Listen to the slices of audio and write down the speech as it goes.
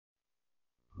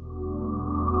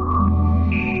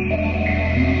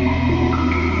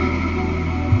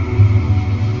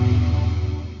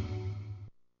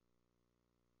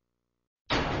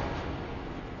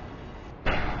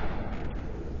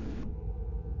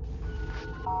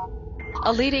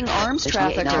A leading arms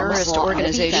trafficker terrorist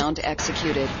organization found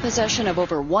executed. Possession of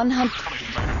over 100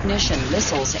 munition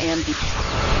missiles and...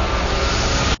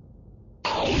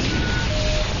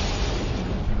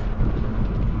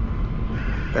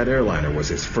 That airliner was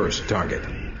his first target.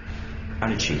 How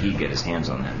did Shaheed get his hands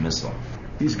on that missile?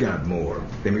 He's got more.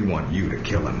 Then we want you to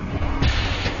kill him.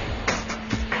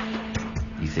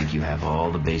 You think you have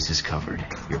all the bases covered,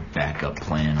 your backup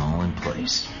plan all in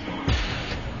place.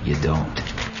 You don't.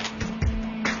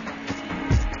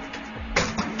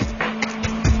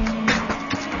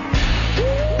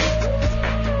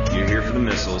 You're here for the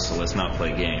missiles, so let's not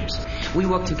play games. We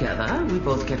work together, we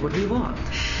both get what we want.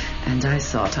 And I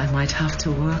thought I might have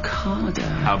to work harder.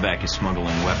 Halbach is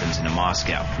smuggling weapons into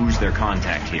Moscow. Who's their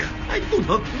contact here? I do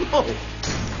not know.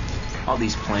 All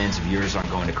these plans of yours aren't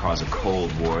going to cause a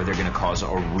Cold War. They're going to cause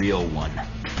a real one.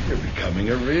 You're becoming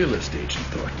a realist, Agent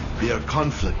Thornton. They are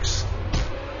conflicts.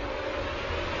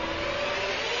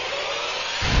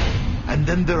 And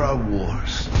then there are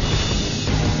wars.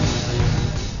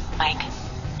 Mike,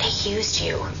 they used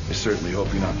you. I certainly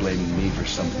hope you're not blaming me for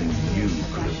something you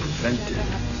could have prevented.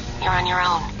 You're on your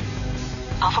own.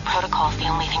 Alpha Protocol's the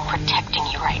only thing protecting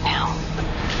you right now.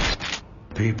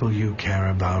 People you care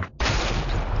about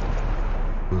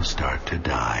will start to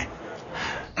die.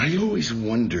 I always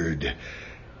wondered,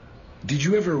 did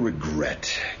you ever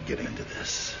regret getting into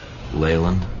this?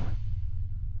 Leyland,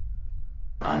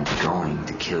 I'm going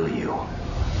to kill you.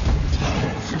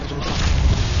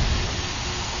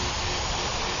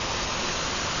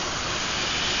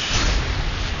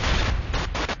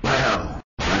 Well,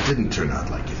 that didn't turn out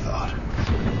like you